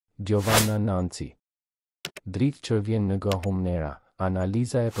Giovanna Nanci. Dritë që vjen në gahumnera,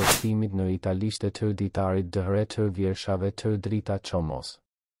 analiza e përkthimit në italisht e të ditarit dëhre të vjershave të drita qomos.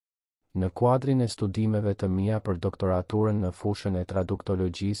 Në kuadrin e studimeve të mia për doktoraturën në fushën e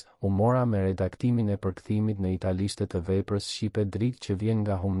traduktologjisë, u mora me redaktimin e përkthimit në italisht të veprës shqipe dritë që vjen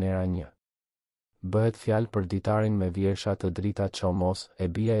nga humnera 1. Bëhet fjalë për ditarin me vjersha të drita qomos, e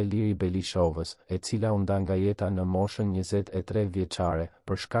bia e Liri Belishovës, e cila u nda nga jeta në moshën 23 vjeçare,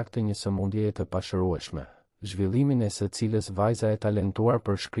 për shkak të një sëmundjeje të pashërueshme, zhvillimin e së cilës vajza e talentuar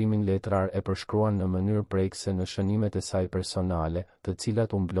për shkrimin letrar e përshkruan në mënyrë prekse në shënimet e saj personale, të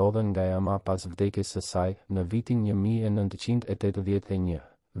cilat u mblodhen nga jama pas vdekjes së saj në vitin 1981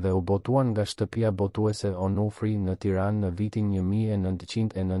 dhe u botuan nga shtëpia botuese Onufri në Tiranë në vitin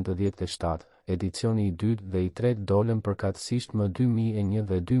 1997. Edicioni i dytë dhe i tretë dolën përkatësisht më 2001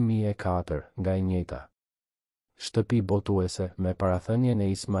 dhe 2004 nga e njëjta shtëpi botuese, me parathënien e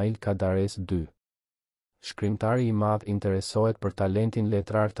Ismail Kadares 2. Shkrimtari i madh interesohet për talentin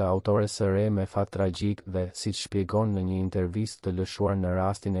letrar të autores së re me fat tragjik dhe, siç shpjegon në një intervistë të lëshuar në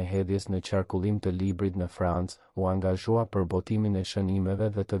rastin e hedhjes në qarkullim të librit në Francë, u angazhua për botimin e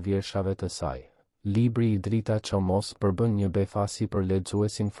shënimeve dhe të vjershave të saj. Libri i drita qomos përbën një befasi për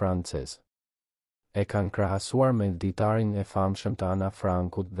lexuesin francez. E kanë krahasuar me ditarin e famshëm të Ana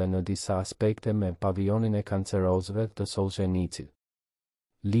Frankut dhe në disa aspekte me Pavionin e kancerozëve të Solzhenitsit.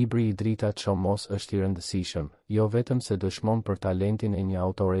 Libri i drita qomos është i rëndësishëm, jo vetëm se dëshmon për talentin e një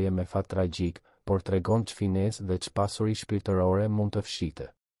autoreje me fat tragjik, por tregon ç'finesë dhe ç'pasuri shpirtërore mund të fshite.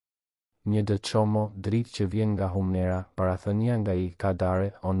 Një dë qomo, dritë që vjen nga humnera, parathënia nga i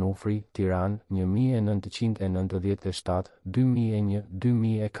Kadare, Onufri, Tiranë, 1997, 2001,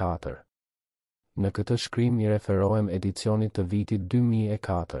 2004. Në këtë shkrim i referohem edicionit të vitit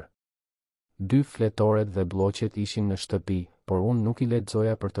 2004. 2 fletoret dhe bloqet ishin në shtëpi, por unë nuk i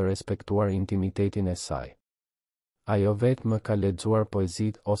lexoja për të respektuar intimitetin e saj. Ajo vetë më ka lexuar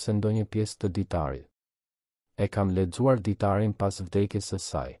poezit ose ndonjë pjesë të ditarit. E kam lexuar ditarin pas vdekjes së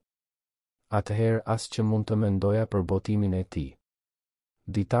saj. Atëherë as që mund të mendoja për botimin e tij.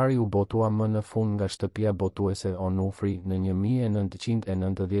 Ditari u botua më në fund nga shtëpia botuese Onufri në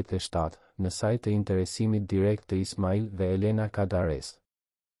 1997, në sajt të interesimit direkt të Ismail dhe Elena Kadares.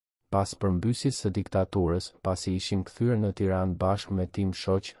 Pas përmbysjes së diktaturës, pasi ishim kthyer në Tiranë bashkë me tim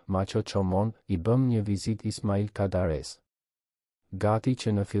shoq, Macho Çomon, i bëm një vizitë Ismail Kadares. Gati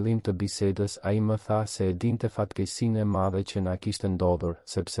që në fillim të bisedës ai më tha se e dinte fatkeqësinë e madhe që na kishte ndodhur,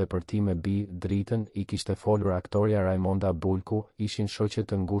 sepse për ti me bi dritën i kishte folur aktoria Raimonda Bulku, ishin shoqe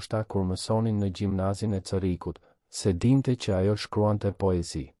të ngushta kur mësonin në gjimnazin e Cërikut, se dinte që ajo shkruante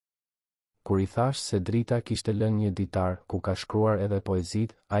poezi. Kur i thash se drita kishte lënë një ditar ku ka shkruar edhe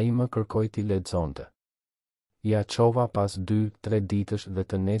poezit, ai më kërkoi t'i lexonte. Ja çova pas 2-3 ditësh dhe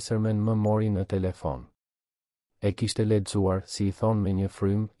të nesërmen më mori në telefon. E kishte lexuar, si i thon me një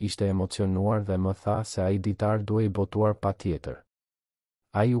frym, ishte emocionuar dhe më tha se ai ditar duhej botuar patjetër.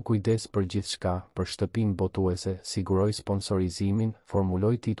 Ai u kujdes për gjithçka, për shtëpinë botuese, siguroi sponsorizimin,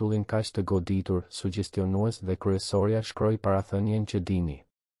 formuloi titullin kaq të goditur, suggestionues dhe kryesorja shkroi parathënien që dini.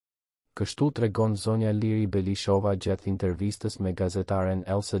 Kështu tregon zonja Liri Belishova gjatë intervistës me gazetaren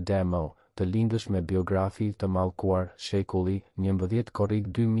Else Demo, të lindësh me biografi të mallkuar, shekulli, 11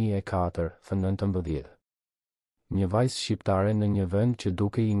 korrik 2004, f19. Një vajzë shqiptare në një vend që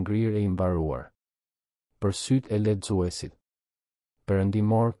dukej i ngrirë e i mbaruar. Për sytë e lexuesit.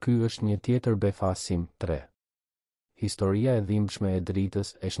 Perëndimor, ky është një tjetër befasim. 3. Historia e dhimbshme e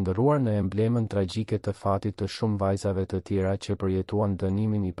dritës e shndërruar në emblemën tragjike të fatit të shumë vajzave të tjera që përjetuan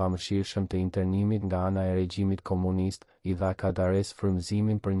dënimin i pamëshirshëm të internimit nga ana e regjimit komunist, i dha Kadares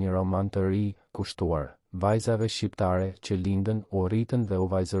frymëzimin për një roman të ri, kushtuar vajzave shqiptare që lindën, u rritën dhe u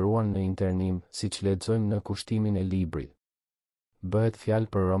vajzëruan në internim, siç lexojmë në kushtimin e librit. Bëhet fjalë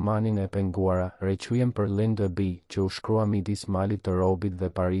për romanin e penguara, Requiem për Linda B, që u shkrua midis malit të Robit dhe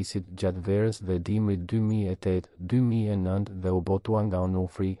Parisit gjatë verës dhe dimrit 2008-2009 dhe u botua nga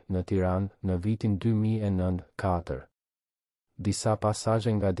Onufri në Tiranë në vitin 2009-4. Disa pasazhe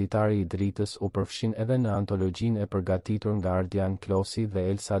nga ditari i dritës u përfshin edhe në antologjinë e përgatitur nga Ardian Klosi dhe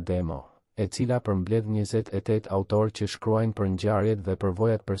Elsa Demo, e cila përmbledh 28 autor që shkruajnë për ngjarjet dhe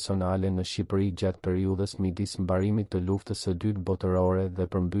përvojat personale në Shqipëri gjatë periudhës midis mbarimit të luftës së dytë botërore dhe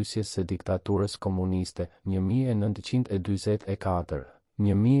përmbysjes së diktaturës komuniste,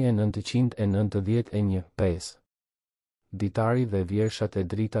 1944-1991-5. Ditari dhe vjershat e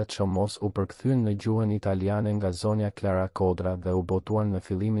drita qomos u përkthyen në gjuhën italiane nga zonja Clara Kodra dhe u botuan në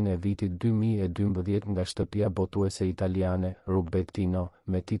fillimin e vitit 2012 nga shtëpia botuese italiane, Rugbettino,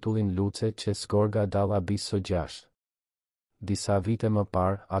 me titullin Luce që Skorga dalla Bisso 6. Disa vite më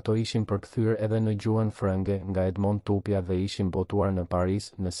parë, ato ishin përkthyer edhe në gjuhën frënge nga Edmond Tupja dhe ishin botuar në Paris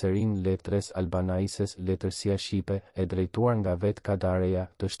në serinë Lettres Albanaises Letërsia Shqipe, e drejtuar nga vetë Kadareja,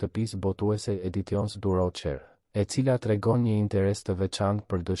 të shtëpisë botuese Editions du Rocher, e cila tregon një interes të veçantë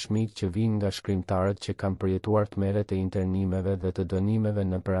për dëshmitë që vijnë nga shkrimtarët që kanë përjetuar tmerret e internimeve dhe të dënimeve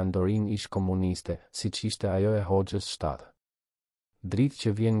në perandorinë ish komuniste, siç ishte ajo e Hoxhës 7. Dritë që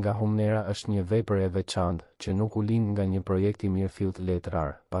vjen nga humnera është një vepër e veçantë, që nuk u lind nga një projekt i mirëfillt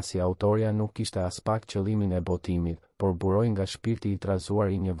letrar, pasi autoria nuk kishte as pak qëllimin e botimit, por buroi nga shpirti i trazuar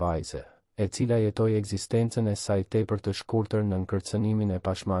i një vajze, e cila jetoi ekzistencën e saj tepër të shkurtër në kërcënimin e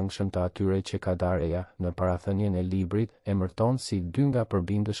pashmangshëm të atyre që Kadareja, në parathënien e librit, emërton si dy nga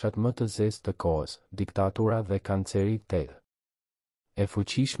përbindëshat më të zezë të kohës, diktatura dhe kanceri 8. E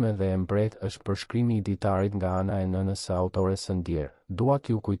fuqishme dhe e mbret është përshkrimi i ditarit nga ana e nënës së autores së ndjerë. Dua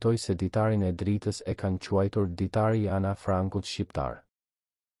t'ju kujtoj se ditarin e dritës e kanë quajtur ditari i Ana Frankut shqiptar.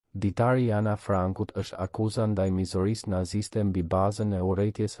 Ditari i Ana Frankut është akuza ndaj mizorisë naziste mbi bazën e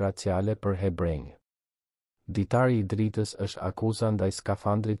urrëties raciale për hebrejnë. Ditari i dritës është akuza ndaj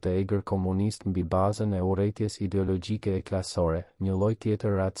skafandrit të egër komunist mbi bazën e urrëties ideologjike e klasore, një lloj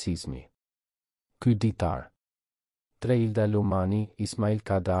tjetër racizmi. Ky ditar 3 Ilda Lumani, Ismail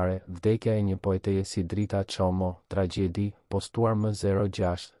Kadare, vdekja e një poeteje si Drita Çomo, tragjedi, postuar më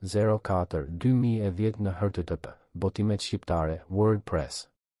 06/04/2010 në http, botimet shqiptare, WordPress.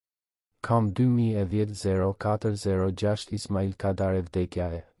 Com 2010-0406 Ismail Kadare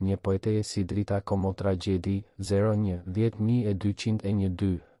vdekja e një poeteje si Drita Çomo tragjedi,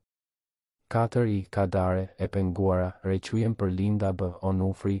 01-10212. 4 I Kadare, e penguara, requiem për Linda B.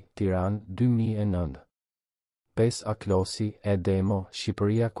 Onufri, Tiranë, 2009. 5 Aklosi, e Demo,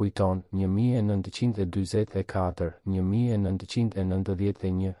 Shqipëria kujton,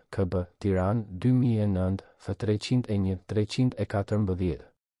 1924-1991, KB, Tiranë, 2009, F301-314.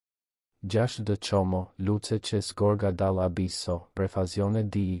 6 D. Çomo, Luce Ches Gorga dal Abisso, Prefazione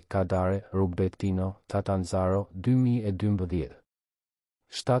di Kadare, Rubettino, Tatanzaro, 2012.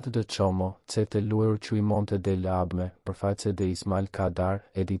 7 D. Çomo, Cete Lueur Monte del Abme, Përfaqëse de Ismail Kadar,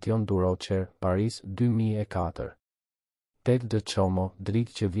 Edition du Rocher, Paris, 2004. 8 D. Çomo,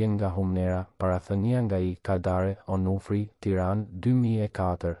 Dritë që vjen nga humnera, parathënia nga I Kadare, Onufri, Tiranë,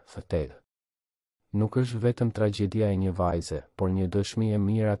 2004, F8. Nuk është vetëm tragjedia e një vajze, por një dëshmi e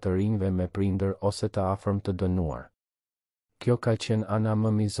mira të rinjve me prindër ose të afërm të dënuar. Kjo ka qenë ana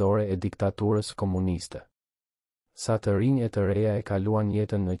më mizore e diktaturës komuniste. Sa të rinj e të reja e kaluan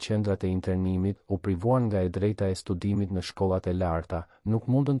jetën në qendrat e internimit, u privuan nga e drejta e studimit në shkollat e larta, nuk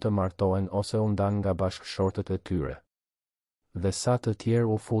mundën të martohen ose u ndan nga bashkëshortët e tyre. Dhe sa të tjerë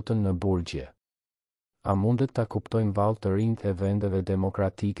u futën në burgje. A mundet ta kuptojnë vallë të rinjt e vendeve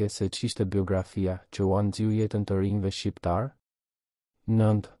demokratike se ç'ishte biografia që u nxju jetën të rinjve shqiptar?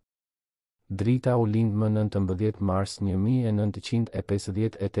 9. Drita u lind më 19 mars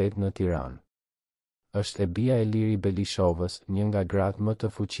 1958 në Tiranë. Është e bija e Liri Belishovës, një nga gratë më të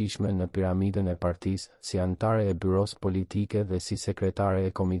fuqishme në piramidën e partisë, si anëtare e byros politike dhe si sekretare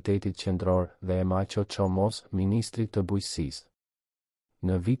e Komitetit Qendror, dhe e Maqo Çomos, ministrit të bujqësisë.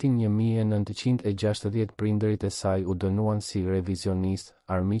 Në vitin 1960 prindërit e saj u dënuan si revizionist,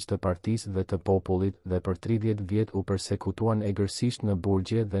 armiq të partisë dhe të popullit, dhe për 30 vjet u përsekutuan egërsisht në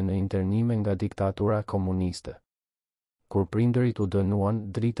burgje dhe në internime nga diktatura komuniste. Kur prindërit u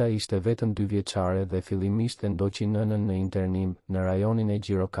dënuan, Drita ishte vetëm 2 vjeçare dhe fillimisht e ndoqi nënën në internim, në rajonin e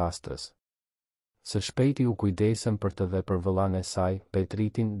Gjirokastrës. Së shpejti u kujdesën për të dhe për vëllain e saj,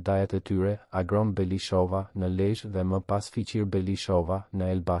 Petritin, dajat e tyre, Agron Belishova, në Lezhë dhe më pas Fiqir Belishova, në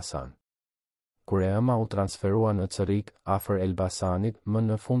Elbasan. Kur e ëma u transferua në Cërik, afër Elbasanit, më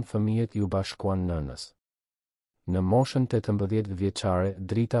në fund fëmijët ju bashkuan nënës. Në moshën 18 vjeçare,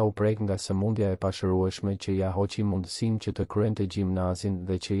 Drita u prek nga sëmundja e pashërueshme që ja hoqi mundësinë që të kryente gjimnazin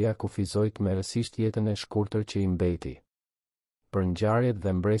dhe që ja kufizoi tmerrësisht jetën e shkurtër që I mbeti. Për ngjarjet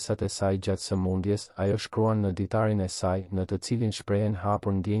dhe mbresat e saj gjatë sëmundjes, ajo shkruan në ditarin e saj, në të cilin shprehen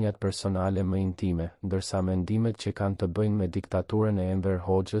hapur ndjenjat personale më intime, ndërsa mendimet që kanë të bëjnë me diktaturën e Enver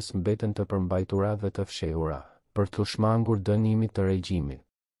Hoxhës mbeten të përmbajtura dhe të fshehura, për t'u shmangur dënimit të regjimit.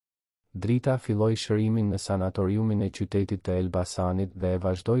 Drita filloi shërimin në sanatoriumin e qytetit të Elbasanit dhe e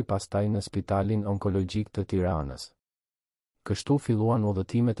vazhdoi pastaj në Spitalin Onkologjik të Tiranës. Kështu filluan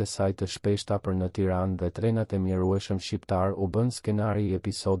udhëtimet e saj të shpeshta për në Tiranë dhe trenat e mjerueshëm shqiptar u bën skenari I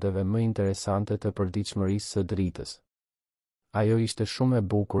episodeve më interesante të përditshmërisë së Dritës. Ajo ishte shumë e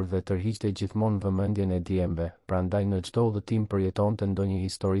bukur dhe tërhiqte gjithmonë vëmendjen e djemve, prandaj në çdo udhëtim përjetonte ndonjë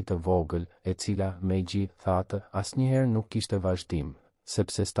histori të vogël, e cila, megjithatë, asnjëherë nuk kishte vazhdim,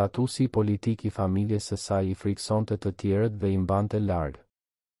 sepse statusi politik i familjes së saj i friksonte të tjerët dhe i mbante larg.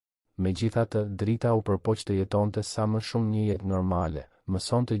 Megjithatë, drita u përpoq të jetonte sa më shumë një jetë normale,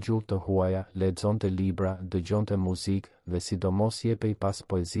 mësonte gjuhë të huaja, lexonte libra, dëgjonte muzikë dhe sidomos jepej pas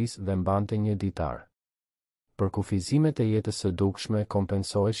poezisë dhe mbante një ditar. Përkufizimet e jetës së dukshme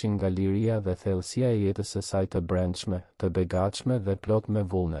kompensoheshin nga liria dhe thellësia e jetës së saj të brendshme, të begatshme dhe plot me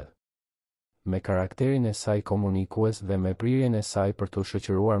vullnet. Me karakterin e saj komunikues dhe me prirjen e saj për të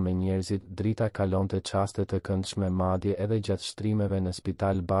shoqëruar me njerëzit, drita kalonte çaste të këndshme madje edhe gjatë shtrimeve në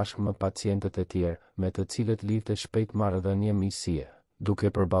spital bashkë me pacientët e tjerë, me të cilët lidhte shpejt marrëdhënie miqësie, duke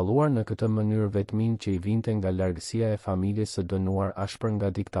përballuar në këtë mënyrë vetmin që i vinte nga largësia e familjes së dënuar ashpër nga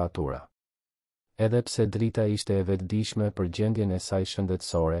diktatura. Edhe pse drita ishte e vetëdijshme për gjendjen e saj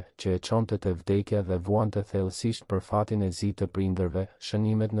shëndetësore, që e çonte te vdekja dhe vuante thellësisht për fatin e zi të prindërve,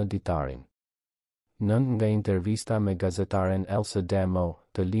 shënimet në ditarin. Nën nga intervista me gazetaren Else Demo,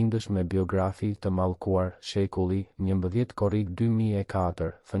 të lindësh me biografi të mallkuar, shekulli, 11 korrik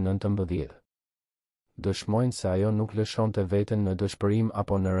 2004, F19. Dëshmojnë se ajo nuk lëshonte veten në dëshpërim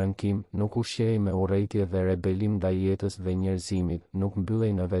apo në rënkim, nuk ushqehej me urrëtie dhe rebelim ndaj jetës dhe njerëzimit, nuk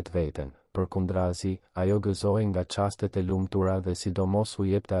mbyllej në vetveten. Përkundrazi, ajo gëzohej nga çastet e lumtura dhe sidomos u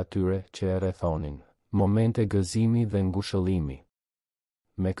jepte atyre që e rrethonin momente gëzimi dhe ngushëllimi.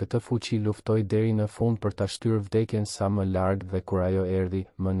 Me këtë fuqi luftoi deri në fund për ta shtyrë vdekjen sa më larg dhe kur ajo erdhi,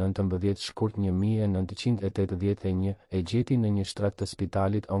 më 19 shkurt 1981, e gjeti në një shtrat të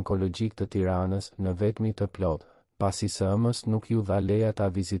spitalit onkologjik të Tiranës në vetmi të plot, pasi SM-s nuk ju dha leja ta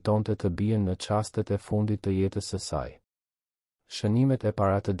vizitonte të bien në çastet e fundit të jetës së saj. Shënimet e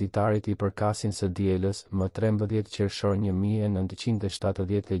para të ditarit i përkasin së dielës, më 13 qershor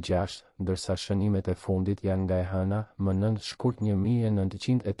 1976, ndërsa shënimet e fundit janë nga e hëna, më 9 shkurt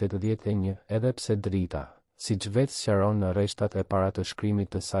 1981, edhe pse drita, siç vetë sqaron në rreshtat e para të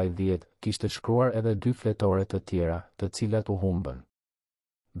shkrimit të saj 10, kishte shkruar edhe 2 fletore të tjera, të cilat u humbën.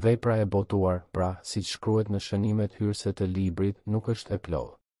 Vepra e botuar, pra, siç shkruhet në shënimet hyrëse të librit, nuk është e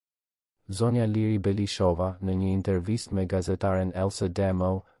plotë. Zonja Liri Belishova, në një intervistë me gazetaren Else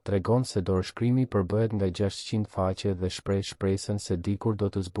Demo, tregon se dorëshkrimi përbëhet nga 600 faqe dhe shpreh shpresën se dikur do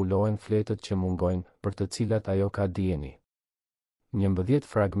të zbulohen fletët që mungojnë, për të cilat ajo ka dijeni. 11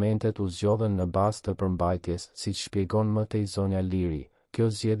 fragmentet u zgjodhen në bazë të përmbajtjes, siç shpjegon më tej zonja Liri. Kjo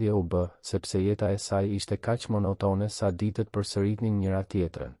zgjedhje u bë sepse jeta e saj ishte kaq monotone sa ditët përsëritnin njëra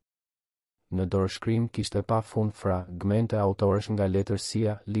tjetrën. Në dorëshkrim kishte pa fund fragmente autorësh nga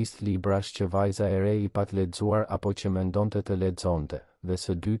letërsia, listë librash që vajza e re i pat lexuar apo që mendonte të lexonte, dhe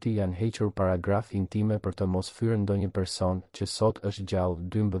së dyti janë hequr paragraf intime për të mos fyer ndonjë person që sot është gjallë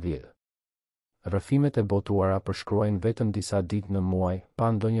 12. Rrëfimet e botuara përshkruajnë vetëm disa ditë në muaj,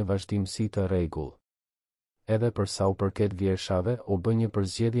 pa ndonjë vazhdimsi të rregull. Edhe për sa u përket vjershave, u bë një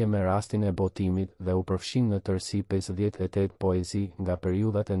përzgjedhje me rastin e botimit dhe u përfshin në tërësi 58 poezi nga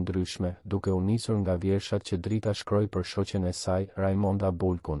periudhat e ndryshme, duke u nisur nga vjershat që drita shkroi për shoqen e saj, Raimonda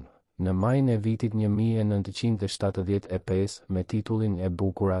Bulkun, në majin e vitit 1975 me titullin E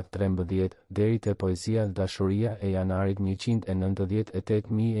bukura 13, deri te poezia Dashuria e janarit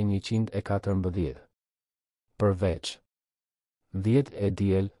 198.114. Përveç 10 e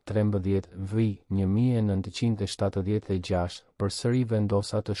diel, 13 vj, 1976, përsëri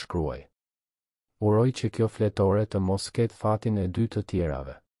vendosa të shkruaj. Uroj që kjo fletore të mos ketë fatin e dy të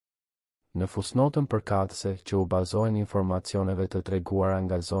tjerave. Në fusnotën përkatëse që u bazohen informacioneve të treguara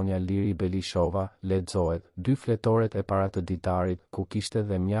nga zonja Liri Belishova, lexohet, 2 fletoret e para të ditarit, ku kishte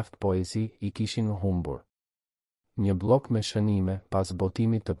dhe mjaft poezi, i kishin humbur. Një blok me shënime, pas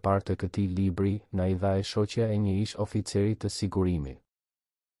botimit të parë të këtij libri, na i dha e shoqja e një ish oficeri të sigurimit.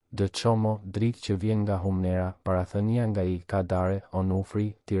 Dëgjohen, dritë që vjen nga Humnera, parathënia nga i Kadare, Onufri,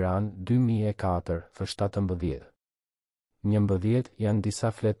 Tiranë, 2004, f17. 11 janë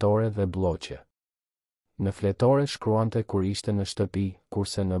disa fletore dhe bloqe. Në fletore shkruante kur ishte në shtëpi,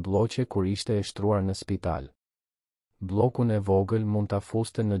 kurse në bloqe kur ishte e shtruar në spital. Bllokun e vogël mund ta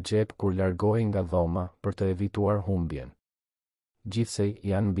fuste në xhep kur largohej nga dhoma për të evituar humbjen. Gjithsej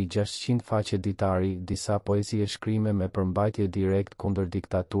janë mbi 600 faqe ditari, disa poezi e shkrime me përmbajtje direkt kundër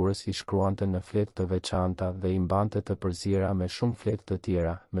diktaturës i shkruante në fletë të veçanta dhe i mbante të përziera me shumë fletë të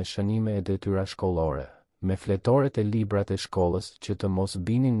tjera, me shënime e detyra shkollore, me fletoret e librat e shkollës që të mos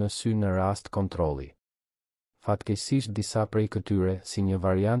binin në sy në rast kontrolli. Fatkeqësisht disa prej këtyre, si një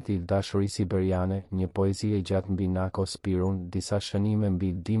variant i dashurisë siberiane, një poezi e gjatë mbi Nako Spirun, disa shënime mbi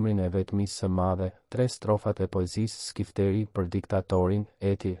dimrin e vetmisë së madhe, 3 strofat e poezisë Skifteri për diktatorin,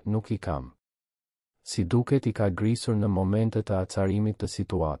 eti, nuk i kam. Si duket i ka grisur në momente të acarimit të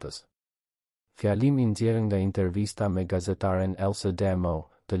situatës. Fjalimi nxjerrën nga intervista me gazetaren Else Demo,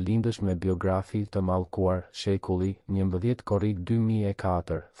 të lindësh me biografi të mallkuar, shekulli 11 korrik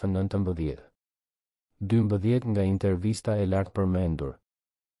 2004, f19. 12 nga intervista e lartë përmendur.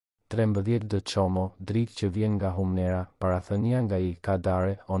 13 dëgjohen, dritë që vjen nga humnera, parathënia nga i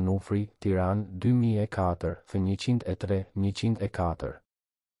Kadare, Onufri, Tiranë, 2004, f103, 104.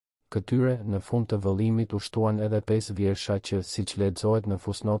 Këtyre, në fund të vëllimit u shtuan edhe 5 vjersha që, siç lexohet në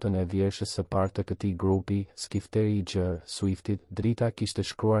fusnotën e vjershës së parë të këtij grupi, skifteri i Gjë, Swiftit, drita kishte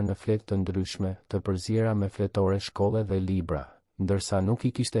shkruar në fletë të ndryshme, të përzjera me fletore shkolle dhe libra, ndërsa nuk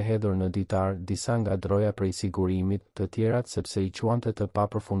i kishte hedhur në ditar disa nga droja prej sigurimit, të tjerat sepse i quante të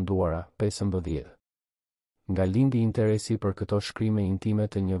papërfunduara, 15. Nga lindi interesi për këto shkrime intime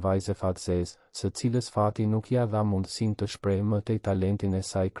të një vajze fatzeze, së cilës fati nuk ja dha mundësinë të shprehë më tej talentin e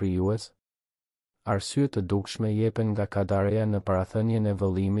saj krijues? Arsye të dukshme jepen nga Kadareja në parathënien e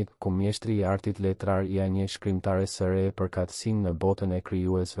vëllimit, ku mjeshtri i artit letrar ia njeh shkrimtare së re për katësinë në botën e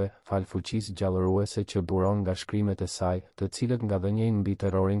krijuesve, fal fuqisë gjallëruese që buron nga shkrimet e saj, të cilët nga dhënjejnë mbi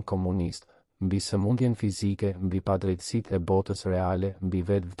terrorin komunist, mbi sëmundjen fizike, mbi padrejtësitë e botës reale, mbi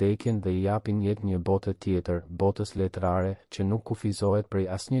vetvdekjen dhe i japin jetë një bote tjetër, botës letrare, që nuk kufizohet prej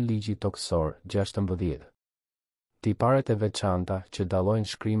asnjë ligji toksor. 16. Tiparet e veçanta, që dallojnë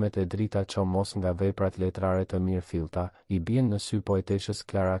shkrimet e drita çomos nga veprat letrare të mirëfillta, i bien në sy poeteshës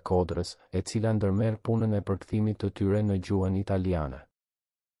Klara Kodrës, e cila ndërmerr punën e përkthimit të tyre në gjuhën italiane.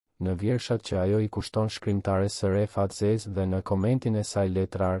 Në vjershat që ajo i kushton shkrimtares së re fatzeze dhe në komentin e saj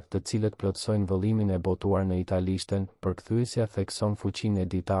letrar, të cilët plotësojnë vëllimin e botuar në italishten, përkthyesja thekson fuqinë e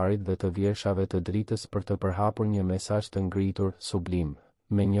ditarit dhe të vjershave të dritës për të përhapur një mesazh të ngritur, sublim,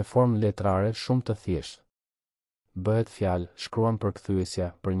 me një formë letrare shumë të thjeshtë. Bëhet fjalë, shkruan përkthyesja,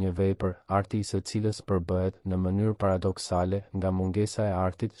 për një vepër, arti i së cilës përbëhet, në mënyrë paradoksale, nga mungesa e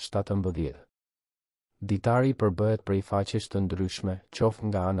artit. 17. Ditari përbëhet prej faqesh të ndryshme,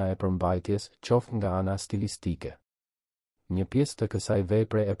 qoftë nga ana e përmbajtjes, qoftë nga ana stilistike. Një pjesë të kësaj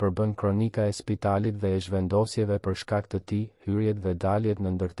vepre e përbën kronika e spitalit dhe e zhvendosjeve për shkak të tij, hyrjet dhe daljet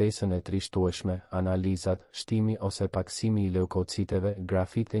në ndërtesën e trishtueshme, analizat, shtimi ose paksimi i leukociteve,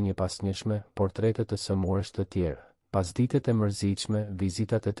 grafitë e njëpasnjëshme, portrete të sëmurësh të tjerë. Pasditet e mërzitshme,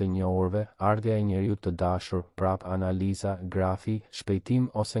 vizitat e të njohurve, ardhja e njeriut të dashur, prap analiza, grafi, shpejtim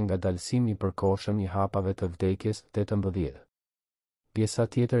ose ngadalësim i përkohshëm i hapave të vdekjes. 18. Pjesa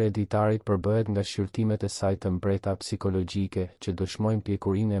tjetër e ditarit përbëhet nga shqyrtimet e saj të mbreta psikologjike, që dëshmojnë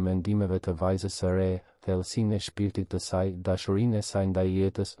pjekurinë e mendimeve të vajzës së re, thellësinë e shpirtit të saj, dashurinë e saj ndaj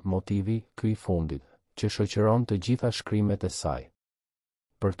jetës, motivi, ky i fundit, që shoqëron të gjitha shkrimet e saj.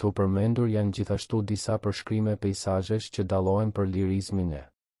 Për të përmendur janë gjithashtu disa përshkrime peizazhesh që dallohen për lirizmin e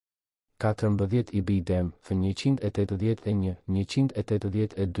 14 i bidem, f181,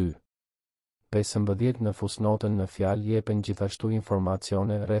 182. 15 në fusnotën në fjalë jepen gjithashtu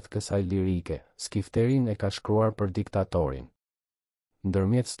informacione rreth kësaj lirike. Skifterin e ka shkruar për diktatorin.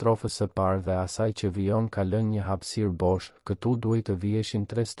 Ndërmjet strofës së parë dhe asaj që vijon ka lënë një hapësirë bosh, këtu duhet të vijeshin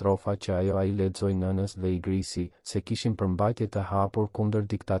 3 strofa që ajo ai lexoi nënës dhe i grisi, se kishin përmbajtje të hapur kundër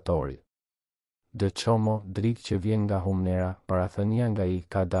diktatorit. Dëgjomo, dritë që vjen nga humnera, parathënia nga i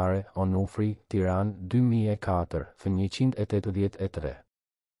Kadare, Onufri, Tiranë, 2004, f183.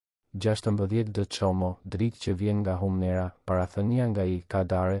 16 dëgjomo, dritë që vjen nga humnera, parathënia nga i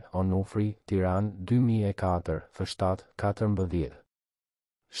Kadare, Onufri, Tiranë, 2004, f7, 14.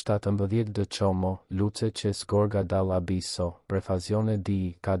 17 dëgjomo, luce që sgorga dal abisso, prefazione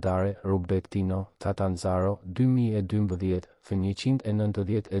di Kadare, Rubettino, Tatanzaro, 2012,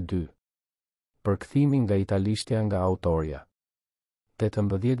 f192. Përkthimi nga italishtja nga autoria.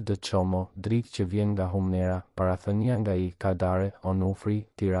 18 dëgjomo, dritë që vjen nga humnera, parathënia nga i Kadare, Onufri,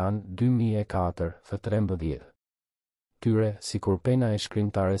 Tiranë, 2004, f13. Tyre, sikur pena e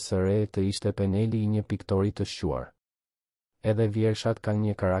shkrimtares së re të ishte peneli i një piktori të shquar. Edhe vjershat kanë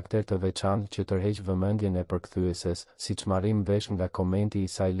një karakter të veçantë që tërheq vëmendjen e përkthyeses, siç marrim vesh nga komenti i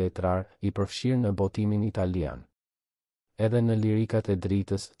saj letrar, i përfshirë në botimin italian. Edhe në lirikat e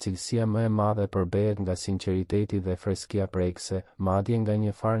dritës, cilësia më e madhe përbehet nga sinqeriteti dhe freskia prekse, madje nga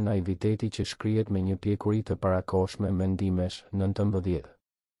një farë naiviteti që shkrihet me një pjekuri të parakohshme mendimesh. 19.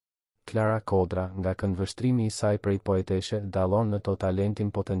 Klara Kodra, nga këndvështrimi i saj prej poeteshe, dallon në to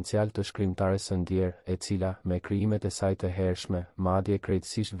talentin potencial të shkrimtares së ndjer, e cila, me krijimet e saj të hershme, madje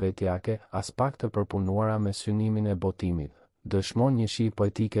krejtësisht vetjake, as pak të përpunuara me synimin e botimit, dëshmon një shi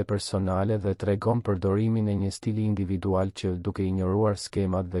poetike personale dhe tregon përdorimin e një stili individual që, duke injoruar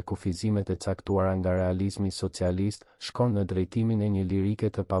skemat dhe kufizimet e caktuara nga realizmi socialist, shkon në drejtimin e një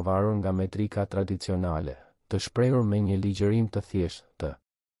lirike të pavarur nga metrika tradicionale, të shprehur me një ligjërim të thjeshtë, të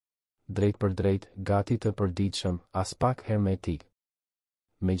drejt për drejt, gati të përditshëm, as pak hermetik.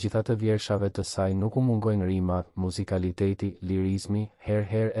 Megjithatë vjershave të saj nuk u mungojnë rimat, muzikaliteti, lirizmi,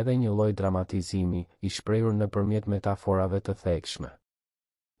 herë edhe një lloj dramatizimi, i shprehur nëpërmjet metaforave të thekshme.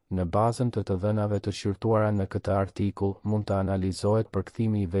 Në bazën të dhënave të shqyrtuara në këtë artikull, mund të analizohet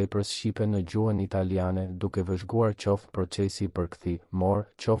përkthimi i veprës shqipe në gjuhën italiane, duke vëzhguar qoftë procesi i përkthimor,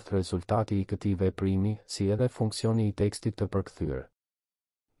 qoftë rezultati i këtij veprimi, si edhe funksioni i tekstit të përkthyer.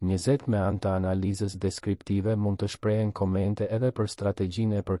 Njerëzit me anë të analizës deskriptive mund të shprehen komente edhe për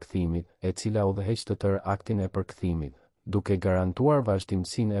strategjinë e përkthimit, e cila udhëheq të tërë aktin e përkthimit, duke garantuar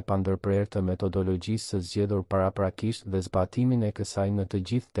vazhdimsinë e pandërprerë të metodologjisë së zgjedhur paraprakisht dhe zbatimin e kësaj në të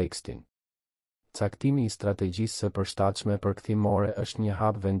gjithë tekstin. Caktimi i strategjisë së përshtatshme përkthimore është një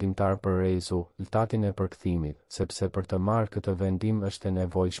hap vendimtar për rezultatin e përkthimit, sepse për të marrë këtë vendim është e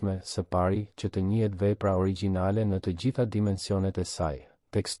nevojshme, së pari, që të njihet vepra origjinale në të gjitha dimensionet e saj,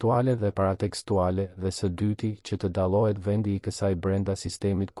 tekstuale dhe paratekstuale, dhe së dyti që të dallohet vendi i kësaj brenda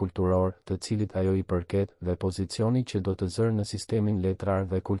sistemit kulturor, të cilit ajo i përket, dhe pozicioni që do të zërë në sistemin letrar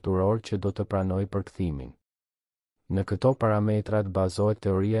dhe kulturor që do të pranojë përkthimin. Në këto parametrat bazohet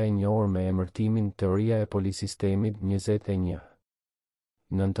teoria e njohur me emërtimin Teoria e Polisistemit 21.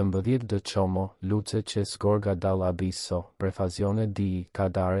 19 Dëciomo, Luce që Sgorga dall'Abisso, Prefazione di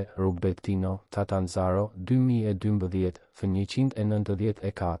Cadare, Rugbettino, Tatanzaro, 2012,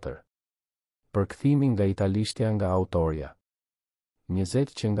 F194. Përkthimi nga italishtja nga autoria. Njerëzit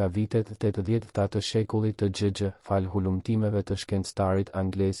që nga vitet 80 të shekullit të GG, fal hulumtimeve të shkencëtarit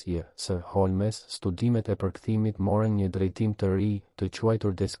anglez J.S. Holmes, studimet e përkthimit morën një drejtim të ri, të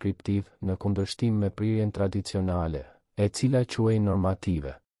quajtur deskriptiv, në kundërshtim me prirjen tradicionale, e cila quhej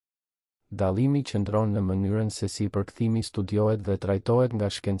normative. Dallimi qëndron në mënyrën se si përkthimi studiohet dhe trajtohet nga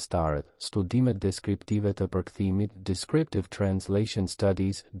shkencëtarët. Studimet deskriptive të përkthimit, Descriptive Translation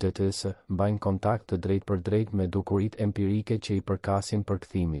Studies, DTS, mbajnë kontakt të drejt për drejt me dukuritë empirike që i përkasin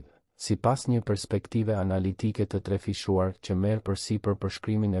përkthimit, sipas një perspektive analitike të trefishuar që merr përsipër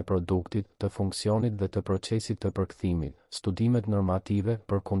përshkrimin e produktit, të funksionit dhe të procesit të përkthimit. Studimet normative,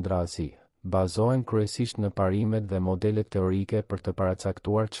 përkundrazi, bazohen kryesisht në parimet dhe modelet teorike për të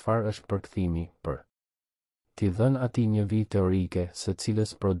paracaktuar çfarë është përkthimi, për t'i dhënë atij një vijë teorike, së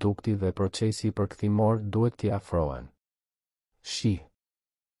cilës produkti dhe procesi përkthimor duhet t'i afrohen.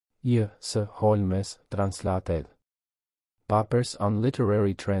 J.S. Holmes, Translated. Papers on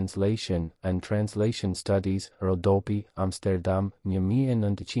Literary Translation and Translation Studies, Rodopi, Amsterdam,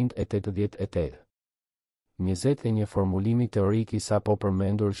 1988. 21 formulimi teorik i sapo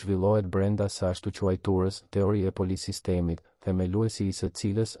përmendur zhvillohet brenda së ashtu quajturës teorie e polisistemit, themeluesi i së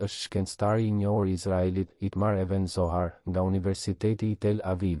cilës është shkencëtari i njohur i Izraelit Itmar Even Zohar nga Universiteti i Tel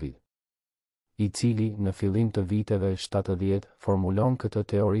Avivit, i cili në fillim të viteve 70 formulon këtë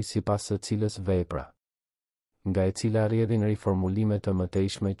teori sipas së cilës vepra, nga e cila rrjedhin riformulime të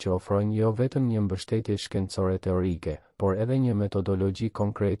mëtejshme që ofrojnë jo vetëm një mbështetje shkencore teorike, por edhe një metodologji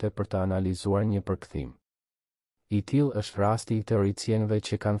konkrete për të analizuar një përkthim. I tillë është rasti i teoricienëve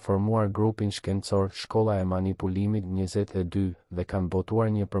që kanë formuar grupin shkencor Shkolla e Manipulimit 22 dhe kanë botuar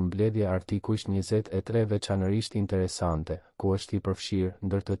një përmbledhje artikujsh 23 veçanërisht interesante, ku është i përfshirë,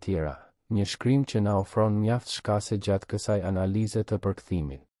 ndër të tjera, një shkrim që na ofron mjaft shkase gjatë kësaj analize të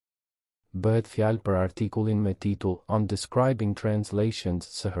përkthimit. Bëhet fjalë për artikullin me titull On Describing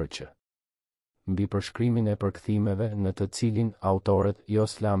Translations SHC. Mbi përshkrimin e përkthimeve, në të cilin autorët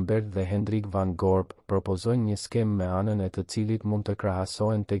Jos Lambert dhe Hendrik van Gorp propozojnë një skemë me anën e të cilit mund të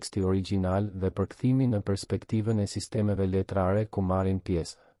krahasohen teksti origjinal dhe përkthimi në perspektivën e sistemeve letrare ku marrin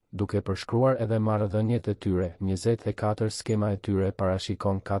pjesë, duke përshkruar edhe marrëdhëniet e tyre. 24 skema e tyre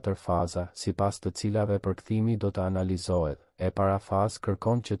parashikon 4 faza, sipas të cilave përkthimi do të analizohet. E para fazë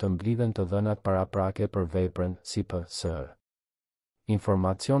kërkon që të mblidhen të dhënat paraprake për veprën, si PS.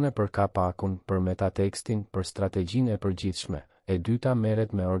 Informacione për kapakun, për metatekstin, për strategjinë e përgjithshme. E dyta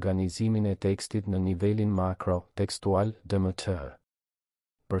merret me organizimin e tekstit në nivelin makro, tekstual, DMT.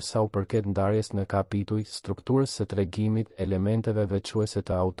 Për sa u përket ndarjes në kapituj, strukturës së tregimit, elementeve veçuese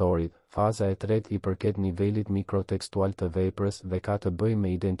të autorit, faza e tretë i përket nivelit mikrotekstual të veprës dhe ka të bëjë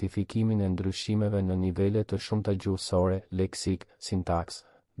me identifikimin e ndryshimeve në nivele të shumta gjuhësore, leksik, sintaks,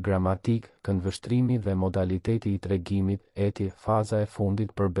 gramatik, këndvështrimi dhe modaliteti i tregimit. Faza e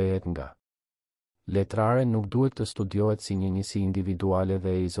fundit përbehet nga letrare nuk duhet të studiohet si një njësi individuale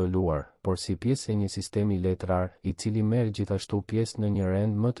dhe e izoluar, por si pjesë e një sistemi letrar, i cili merr gjithashtu pjesë në një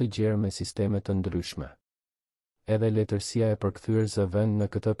rend më të gjerë me sisteme të ndryshme. Edhe letërsia e përkthyer zë vend në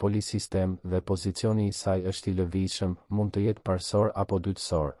këtë polisistem dhe pozicioni i saj është i lëvizshëm, mund të jetë parsor apo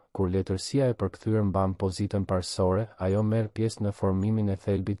dytësor. Kur letërsia e përkthyer mban pozitën parsore, ajo merr pjesë në formimin e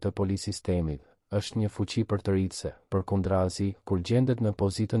thelbit të polisistemit. Është një fuqi përtëritse. Përkundrazi, kur gjendet në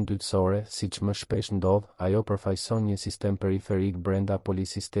pozitën dytësore, siç më shpesh ndodh, ajo përfaqëson një sistem periferik brenda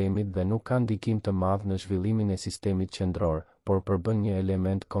polisistemit dhe nuk ka ndikim të madh në zhvillimin e sistemit qendror, por përbën një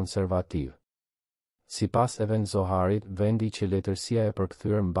element konservativ. Sipas Zoharit, vendi që letërsia e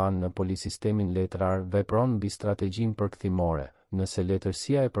përkthyer mban në polisistemin letrar vepron mbi strategjinë përkthimore. Nëse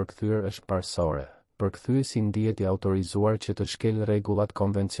letërsia e përkthyer është parsore, përkthyesi ndihet i autorizuar që të shkelë rregullat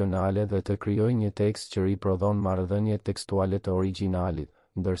konvencionale dhe të krijojë një tekst që riprodhon marrëdhëniet tekstuale të originalit,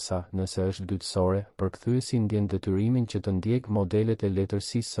 ndërsa nëse është dytësore, përkthyesi ndjen detyrimin që të ndjek modelet e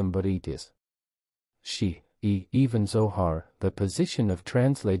letërsisë së mbërritjes. Even Zohar, The Position of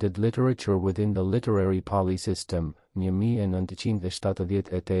Translated Literature Within the Literary Polysystem,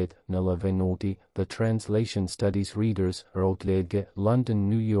 1978, në Levenuti, The Translation Studies Readers, Routledge, London,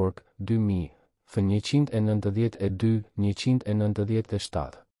 New York, 2000, F192,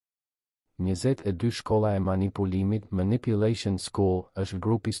 197. 22 Shkolla e manipulimit, Manipulation School, është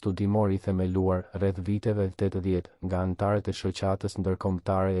grupi studimor i themeluar rreth viteve 80 nga anëtarët e shoqatës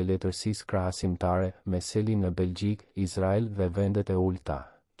ndërkombëtare e letërsisë krahasimtare me seli në Belgjik, Izrael dhe vendet e ulta,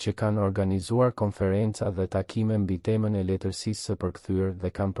 që kanë organizuar konferenca dhe takime mbi temën e letërsisë së përkthyer dhe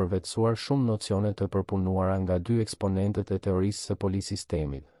kanë përvetësuar shumë nocione të përpunuara nga dy eksponentët e teorisë së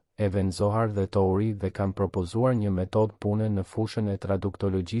polisistemit, Zohar dhe Touri, dhe kanë propozuar një metodë pune në fushën e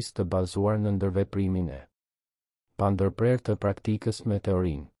traduktologjisë të bazuar në ndërveprimin e pandërprerë të praktikës me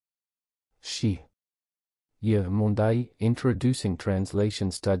teorinë. Ndaj, Introducing Translation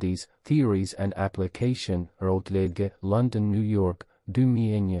Studies, Theories and Application, Routledge, London, New York,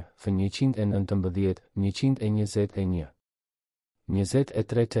 2001, F119, 121.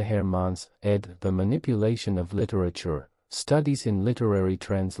 23 të Hermans, ed. The Manipulation of Literature, Studies in Literary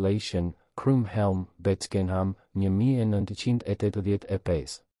Translation, Krumhelm, Betkenham,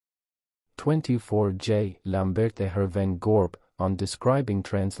 1985. 24 J. Lambert e Herven Gorb, On Describing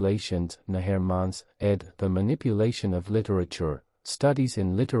Translations, në Hermans, ed. The Manipulation of Literature, Studies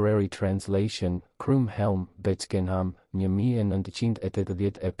in Literary Translation, Krumhelm, Betkenham,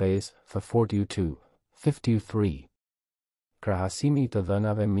 1985, f42. 53. Krahasimi I të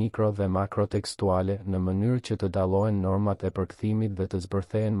dhënave mikro dhe makrotekstuale në mënyrë që të dallohen normat e përkthimit dhe të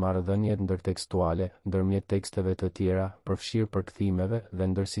zbërthehen marrëdhëniet ndërtekstuale ndërmjet teksteve të tjera, përfshirë përkthimeve dhe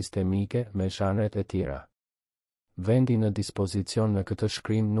ndërsistemike me zhanret e tjera. Vendi në dispozicion në këtë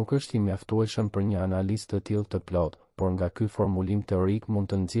shkrim nuk është I mjaftueshëm për një analizë të tillë të plotë, por nga ky formulim teorik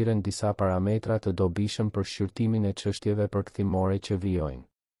mund të nxirren disa parametra të dobishëm për shqyrtimin e çështjeve përkthimore që vijojnë.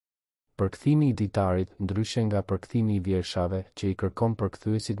 Përkthimi I ditarit, ndryshe nga përkthimi I vjershave, që I kërkon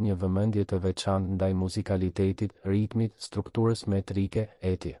përkthyesit një vëmendje të veçantë ndaj muzikalitetit, ritmit, strukturës metrike,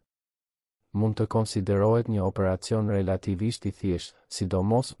 etc. Mund të konsiderohet një operacion relativisht I thjeshtë,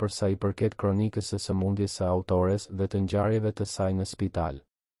 sidomos për sa I përket kronikës së sëmundjes së autores dhe të ngjarjeve të saj në spital.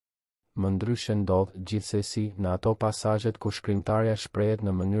 Më ndryshe ndodh, gjithsesi, në ato pasazhet ku shkrimtarja shprehet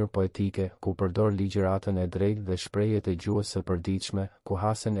në mënyrë poetike, ku përdor ligjëratën e drejtë dhe shprehjet e gjuhës së përditshme, ku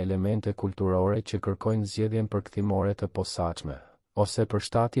hasen elemente kulturore që kërkojnë zgjedhjen përkthimore të posaçme, ose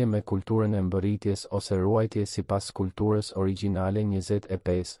përshtatje me kulturën e mbërritjes ose ruajtje sipas kulturës origjinale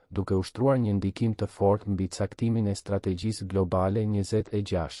 25, duke ushtruar një ndikim të fortë mbi caktimin e strategjisë globale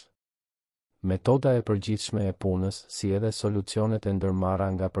 26. Metoda e përgjithshme e punës, si edhe solucionet e ndërmarra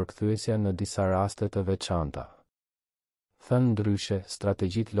nga përkthyesja në disa raste të veçanta. Thënë ndryshe,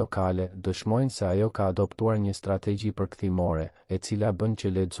 strategjit lokale dëshmojnë se ajo ka adoptuar një strategji përkthimore, e cila bën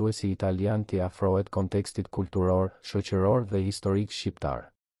që lexuesi italian t'i afrohet kontekstit kulturor, shoqëror dhe historik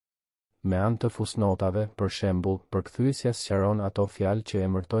shqiptar. Me anë të fusnotave, për shembull, përkthyesja sqaron ato fjalë që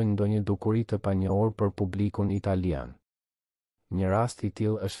emërtojnë ndonjë dukuri të panjohur për publikun italian. Një rast I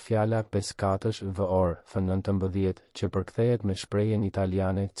tillë është fjala Pescatësh vër, f19, që përkthehet me shprehjen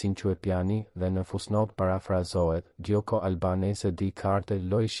italiane Cinque Piani dhe në fusnot parafrazohet Gioco albanese di carte,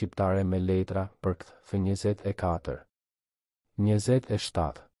 lojë shqiptare me letra, përkth, f24.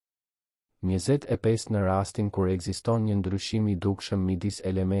 27. 25 në rastin kur ekziston një ndryshim I dukshëm midis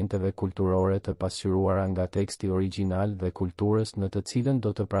elementeve kulturore të pasqyruara nga teksti origjinal dhe kulturës në të cilën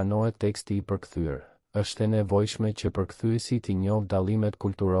do të pranohet teksti I përkthyer. Është e nevojshme që përkthyesi t'i njohë dallimet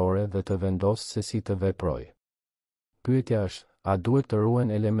kulturore dhe të vendosë se si të veprojë. Pyetja është, a duhet të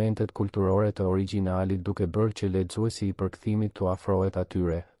ruhen elementet kulturore të originalit duke bërë që lexuesi I përkthimit t'u afrohet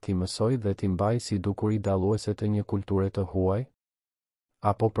atyre, t'i mësojë dhe t'i mbajë si dukuri dalluese të një kulture të huaj?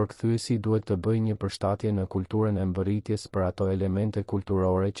 Apo përkthyesi duhet të bëjë një përshtatje në kulturën e mbërritjes për ato elemente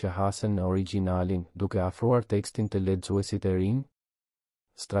kulturore që hasen në origjinalin, duke afruar tekstin të lexuesit e rinj?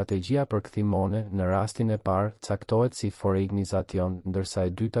 Strategjia përkthimore në rastin e parë caktohet si foreignizacion, ndërsa e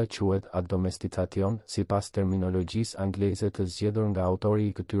dyta quhet adomesticacion, sipas terminologjisë angleze të zgjedhur nga autori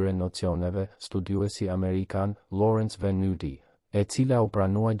i këtyre nocioneve, studiuesi amerikan Lawrence Venuti, e cila u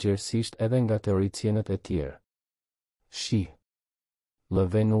pranua gjerësisht edhe nga teoricienët e tjerë. Shi. Le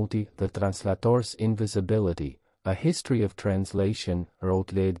Venuti, The Translator's Invisibility, A History of Translation,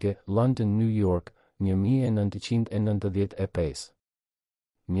 wrote Ledge, London, New York, 1995.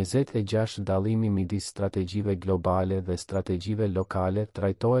 26 Dallimi midis strategjive globale dhe strategjive lokale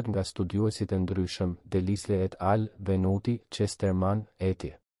trajtohet nga studiuesit e ndryshëm, Delisle et al., Venuti, Chesterman, et.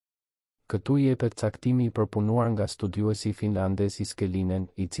 Këtu jepet caktimi i përpunuar nga studiuesi finlandez Iskelinen,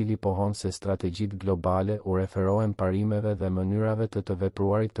 i cili pohon se strategjitë globale u referohen parimeve dhe mënyrave të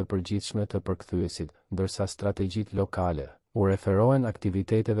vepruarit të përgjithshme të përkthyesit, ndërsa strategjitë lokale u referohen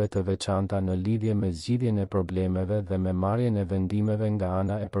aktiviteteve të veçanta në lidhje me zgjidhjen e problemeve dhe me marrjen e vendimeve nga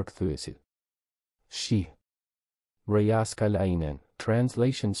ana e përkthyesit. Shi. Rajaskalainen,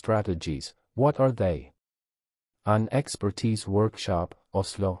 Translation Strategies, What Are They? An Expertise Workshop,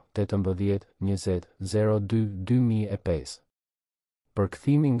 Oslo, 18-20-02-2005.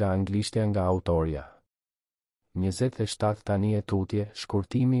 Përkthimi nga anglishtja nga autoria. 27 Tani e tutje,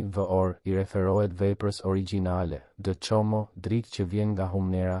 shkurtimi vër i referohet veprës origjinale, dëgjohen, dritë që vjen nga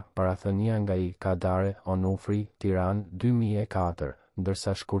Humnera, parathënia nga i Kadare, Onufri, Tiranë, 2004,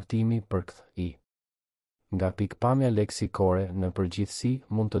 ndërsa shkurtimi përkth i. Nga pikpamja leksikore, në përgjithësi,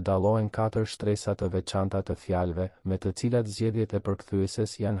 mund të dallohen 4 shtresa të veçanta të fjalëve, me të cilat zgjedhjet e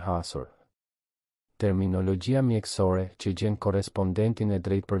përkthyeses janë hasur. Terminologjia mjekësore, që gjen korrespondentin e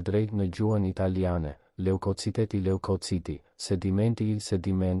drejtpërdrejtë në gjuhën italiane, leucociteti leucociti, sedimenti il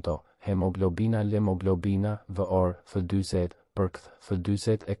sedimento, hemoglobina lemoglobina, vër, F40, përkth,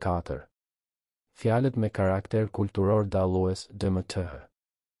 F44. Fjalët me karakter kulturor dallues, DMTH.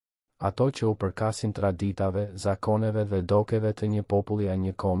 Ato që u përkasin traditave, zakoneve dhe dokeve të një populli a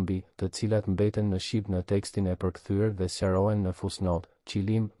një kombi, të cilat mbeten në shqip në tekstin e përkthyer dhe sqarohen në fusnot,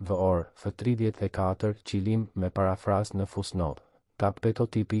 qilim, vër, F34, qilim me parafrazë në fusnot. Tappeto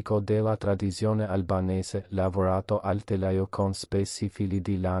tipico della tradizione albanese, lavorato al telaio con spessi fili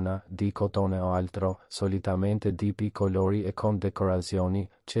di lana, di cotone o altro, solitamente di colori e con decorazioni,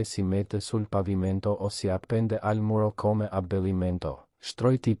 che si mette sul pavimento o si appende al muro come abbellimento.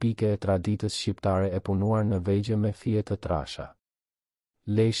 Shtroj tipike e traditës shqiptare e punuar në vegje me fije të trasha.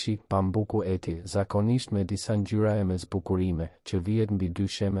 Leshi, pambuku eti, zakonisht me disa ngjyra e me zbukurime, që vihet mbi dy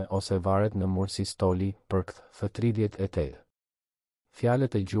sheme ose varet në mursistoli, përkth, F38.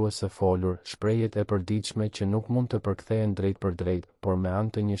 Fjalët e gjuhës së folur, shprehjet e përditshme që nuk mund të përkthehen drejt për drejt, por me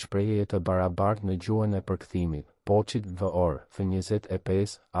anë të një shprehjeje të barabartë në gjuhën e përkthimit, poçit vër,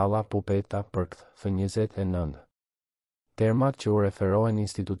 F25, alla pupeta, përkth, F29. Termat që u referohen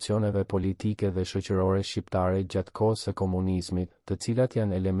institucioneve politike dhe shoqërore shqiptare gjatë kohës së komunizmit, të cilat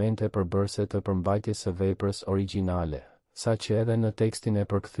janë elemente përbërëse të përmbajtjes së veprës origjinale, saqë edhe në tekstin e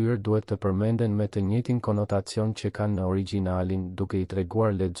përkthyer duhet të përmenden me të njëjtin konotacion që kanë në origjinalin, duke i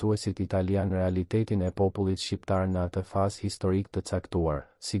treguar lexuesit italian realitetin e popullit shqiptar në atë fazë historik të caktuar.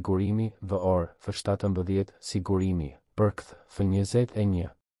 Sigurimi, vër, F17, sigurimi, përkth,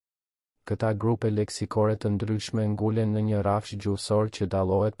 F21. Këta grupe leksikore të ndryshme ngulen në një rafsh gjuhësor që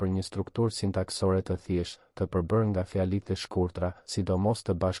dallohet për një strukturë sintaksore të thjeshtë, të përbërë nga fjalitë e shkurtra, sidomos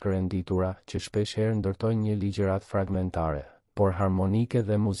të bashkërenditura, që shpeshherë ndërtojnë një ligjërat fragmentare, por harmonike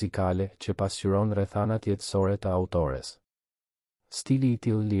dhe muzikale, që pasqyron rrethanat jetësore të autores. Stili i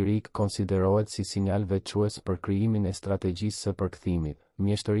tillë lirik konsiderohet si sinjal veçues për krijimin e strategjisë së përkthimit.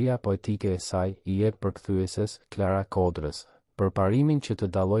 Mjeshtëria poetike e saj i jep përkthyeses, Klara Kodrës, përparimin që të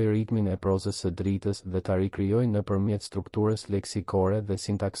dallojë ritmin e prozës së dritës dhe ta rikrijojë nëpërmjet strukturës leksikore dhe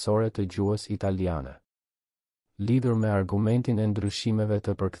sintaksore të gjuhës italiane. Lidhur me argumentin e ndryshimeve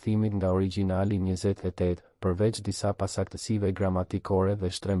të përkthimit nga origjinali 28, përveç disa pasaktësive gramatikore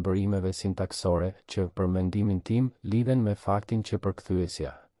dhe shtrembërimeve sintaksore, që, për mendimin tim, lidhen me faktin që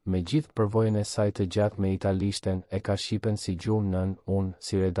përkthyesja, me gjithë përvojën e saj të gjatë me italishten, e ka shqipen si gjuhë nën. Unë,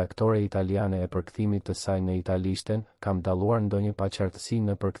 si redaktore italiane e përkthimit të saj në italishten, kam dalluar ndonjë paqartësi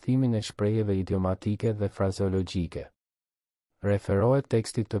në përkthimin e shprehjeve idiomatike dhe frazeologjike. Referohet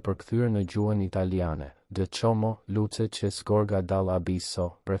tekstit të përkthyer në gjuhën italiane, dëgjomo, luce që skorga dal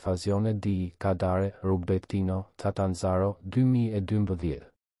abisso, prefazione di Kadare, Rubettino, Catanzaro,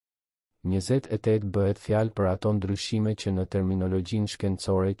 2012. 28 bëhet fjalë për ato ndryshime që në terminologjinë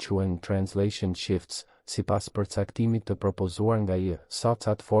shkencore quhen translation shifts, sipas përcaktimit të propozuar nga J.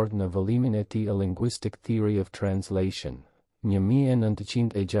 Satford në vëllimin e tij A Linguistic Theory of Translation,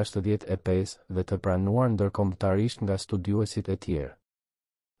 1965 dhe të pranuar ndërkombëtarisht nga studiuesit e tjerë.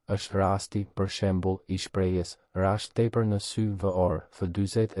 Është rasti, për shembull, i shprehjes "rash tepër në sy vër"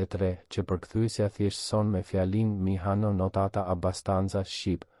 F43 që përkthyesja thjeshtëson me fjalinë "mi hanno notata abbastanza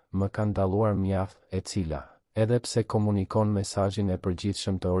shqip", më kanë dalluar mjaft, e cila, edhe pse komunikon mesazhin e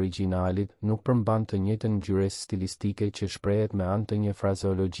përgjithshëm të origjinalit, nuk përmban të njëjtën ngjyrë stilistike që shprehet me anë të një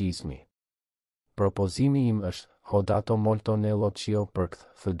frazeologjizmi. Propozimi im është ho dato molto nello cio përkth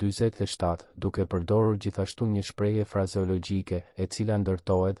F47, duke përdorur gjithashtu një shprehje frazeologjike e cila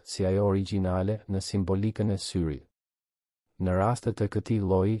ndërtohet si ajo origjinale në simbolikën e syrit. Në rastet të këtij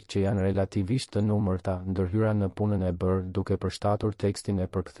lloji që janë relativisht të numërta, ndërhyra në punën e bërë duke përshtatur tekstin e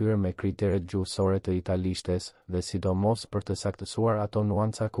përkthyer me kriteret gjuhësore të italishtes dhe sidomos për të saktësuar ato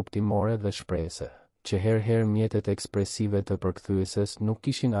nuanca kuptimore dhe shprehëse, që herëherë mjetet ekspresive të përkthyesës nuk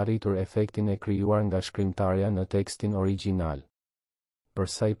kishin arritur efektin e krijuar nga shkrimtarja në tekstin origjinal. Për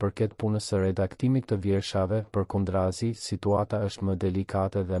sa i përket punës së redaktimit të vjershave, përkundrazi, situata është më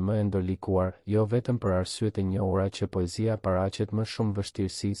delikate dhe më e ndërlikuar, jo vetëm për arsyet e njohura që poezia paraqet më shumë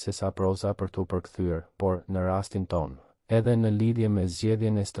vështirësi se sa proza për t'u përkthyer, por, në rastin tonë, edhe në lidhje me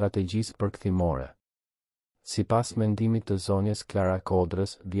zgjedhjen e strategjisë përkthimore. Sipas mendimit të zonjës Klara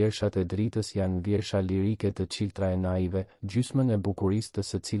Kodrës, vjershat e dritës janë vjersha lirike të çiltra e naive, gjysmën e bukurisë të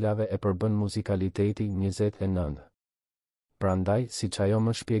së cilave e përbën muzikaliteti 29. Prandaj, siç ajo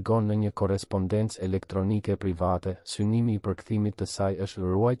më shpjegon në një korrespondencë elektronike private, synimi I përkthimit të saj është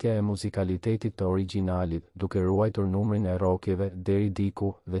ruajtja e muzikalitetit të origjinalit, duke ruajtur numrin e rrokjeve deri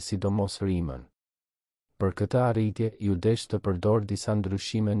diku dhe sidomos rimën. Për këtë arritje, ju desh të përdor disa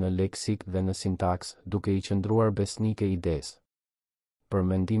ndryshime në leksik dhe në sintaks, duke I qëndruar besnike idesë. Për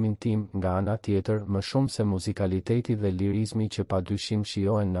mendimin tim, nga ana tjetër, më shumë se muzikaliteti dhe lirizmi që padyshim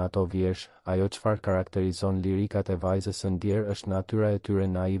shijohen në ato vjersh, ajo çfarë karakterizon lirikat e vajzës së ndjer është natyra e tyre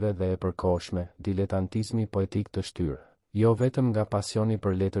naive dhe e përkohshme, diletantizmi poetik të shtyrë. Jo vetëm nga pasioni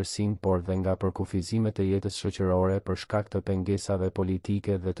për letërsinë, por dhe nga përkufizimet e jetës shoqërore për shkak të pengesave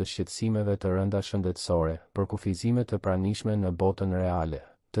politike dhe të shqetësimeve të rënda shëndetësore, përkufizime të pranishme në botën reale,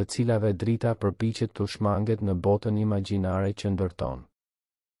 të cilave drita përpiqet të shmanget në botën imagjinare që ndërton.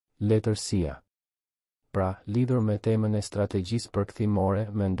 Letërsia. Pra, lidhur me temën e strategjisë përkthimore,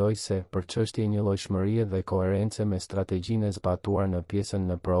 mendoj se, për çështje njëllojshmërie dhe koherence me strategjinë e zbatuar në pjesën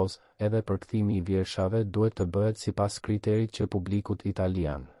në prozë, edhe përkthimi I vjershave duhet të bëhet sipas kriterit që publikut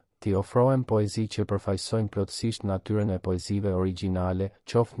italian. T'i ofrohen poezi që përfaqësojnë plotësisht natyrën e poezive origjinale,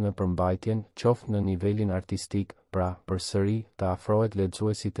 qoftë në përmbajtjen, qoftë në nivelin artistik, pra, përsëri, të afrohet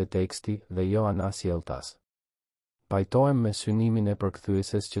lexuesit të teksti dhe jo anasjelltas. Pajtohem me synimin e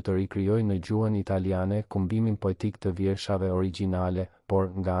përkthyeses që të rikrijojë në gjuhën italiane kumbimin poetik të vjershave origjinale,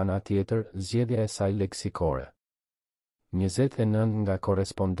 por, nga ana tjetër, zgjedhja e saj leksikore. 29 nga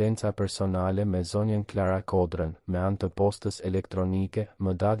korrespondenca personale me zonjën Klara Kodrën, me anë të postës elektronike,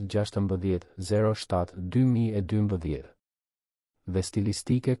 më datë 16/07/2012. Dhe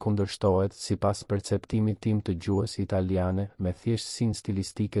stilistike kundërshtohet, sipas perceptimit tim të gjuhës italiane, me thjeshtësinë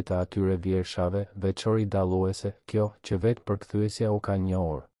stilistike të atyre vjershave, veçori dalluese, kjo që vetë përkthyesja u ka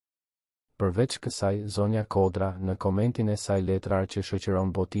njohur. Përveç kësaj, zonja Kodra, në komentin e saj letrar që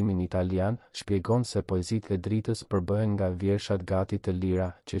shoqëron botimin italian, shpjegon se poezitë e dritës përbëhen nga vjershat gati të lira,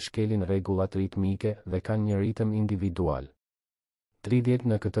 që shkelin rregullat ritmike dhe kanë një ritëm individual. 30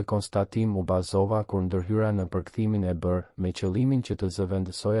 në këtë konstatim u bazova kur ndërhyra në përkthimin e bërë, me qëllimin që të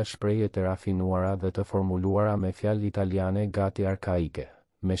zëvendësoja shprehjet e rafinuara dhe të formuluara me fjalë italiane gati arkaike,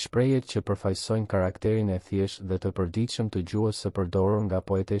 me shprehjet që përfaqësojnë karakterin e thjeshtë dhe të përditshëm të gjuhës së përdorur nga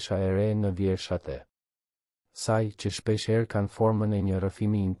poetesha e re në vjershat e saj, që shpeshherë kanë formën e një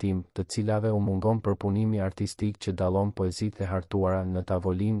rrëfimi intim, të cilave u mungon përpunimi artistik që dallon poezitë e hartuara në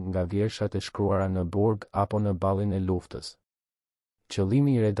tavolinë nga vjershat e shkruara në burg apo në ballin e luftës.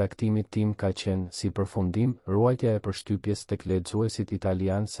 Qëllimi I redaktimit tim ka qenë, si përfundim, ruajtja e përshtypjes tek lexuesit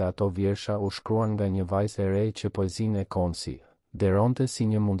italian se ato vjersha u shkruan nga një vajzë e re që poezinë e konsideronte si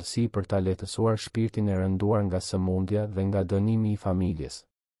një mundësi për ta lehtësuar shpirtin e rënduar nga sëmundja dhe nga dënimi I familjes.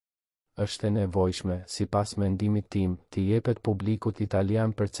 Është e nevojshme, sipas mendimit tim, t'i jepet publikut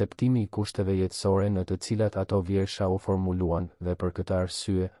italian perceptimi I kushteve jetësore në të cilat ato vjersha u formuluan, dhe për këtë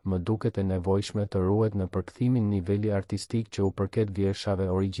arsye, më duket e nevojshme të ruhet në përkthimin niveli artistik që u përket vjershave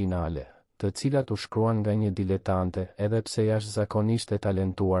origjinale, të cilat u shkruan nga një diletante, edhe pse jashtëzakonisht e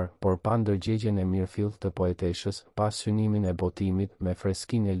talentuar, por pa ndërgjegjen e mirëfillt të poeteshës, pa synimin e botimit, me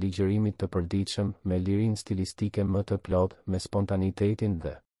freskinë e ligjërimit të përditshëm, me lirinë stilistike më të plotë, me spontanitetin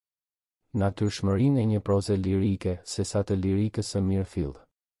dhe Natyrshmërinë e një proze lirike, sesa të lirikës së mirëfill.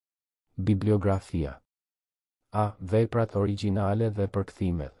 Bibliografia. A. Veprat origjinale dhe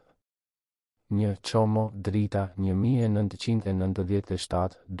përkthimet. 1. Çomo, Drita,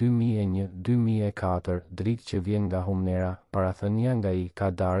 1997, 2001, 2004, Dritë që vjen nga Humnera, parathënia nga I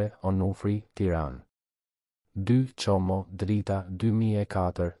Kadare, Onufri, Tiranë. 2. Çomo, Drita,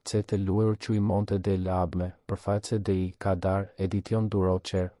 2004, Cete Lueur Chuy Monte del Abme, përfaqëse de I Kadar, edicion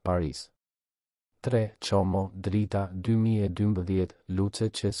Durocher, Paris. 3. Çomo, Drita, 2012, Luce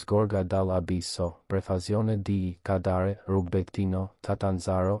që Skorga dal Abisso, prefazione di Kadare, Rugbektino,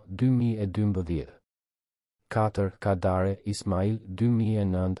 Tatanzaro, 2012. 4. Kadare, Ismail,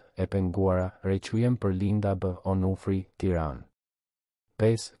 2009, e penguara, requiem për Linda B. Onufri, Tiranë.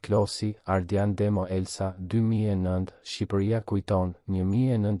 5. Klosi, Ardian Demo Elsa, 2009, Shqipëria kujton,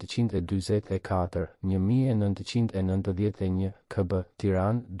 1924, 1991, KB,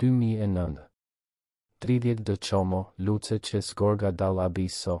 Tiranë, 2009. 30 de Çomo, Luce që Skorga dal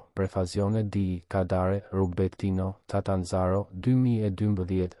Abisso, prefazione di Kadare, Rugbektino, Tatanzaro,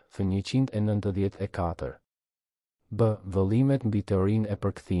 2012, F194. B. Vëllimet mbi teorinë e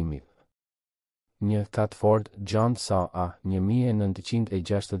përkthimit. 1. Thetford, John Sa.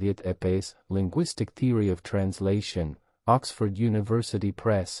 1965, Linguistic Theory of Translation, Oxford University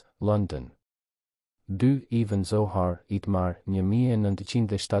Press, London. 2. Ibn Zohar, Itmar,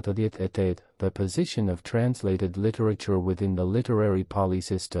 1978, The Position of Translated Literature Within the Literary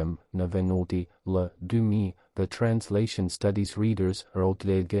Polysystem, në Venuti, L. 2000, The Translation Studies Readers,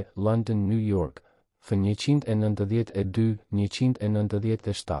 Routledge, London, New York, F192,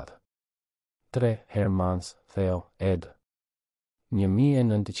 197. 3. Hermans, Theo, ed.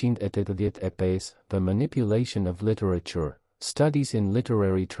 1985, The Manipulation of Literature, Studies in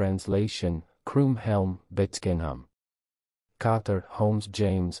Literary Translation, Croom-Helm, Betzkenham. 4. Holmes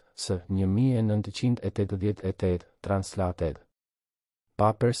James, s. 1988, translated.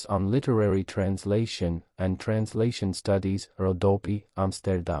 Papers on Literary Translation and Translation Studies, Rodopi,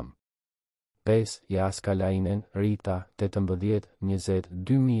 Amsterdam. 5. Jaskalainen, Rita, 18, 20,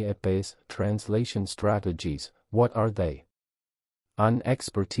 2005, Translation Strategies, What Are They? An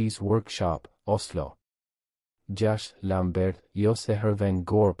Expertise Workshop, Oslo. 6. Lambert, Jose Herven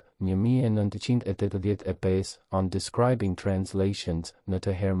Gorp, 1985, On Describing Translations, në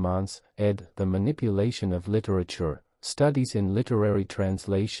të Hermans, ed. The Manipulation of Literature, Studies in Literary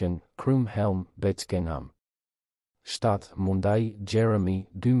Translation, Croom-Helm, Betzkenham. 7. Mundai, Jeremy,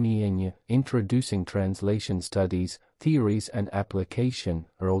 2001, Introducing Translation Studies, Theories and Application,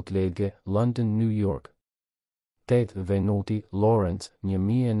 Routledge, London, New York. 8. Venuti, Lawrence,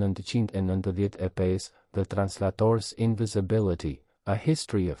 1995, The Translator's Invisibility, A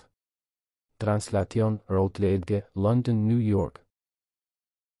History of Translation, Routledge, London, New York.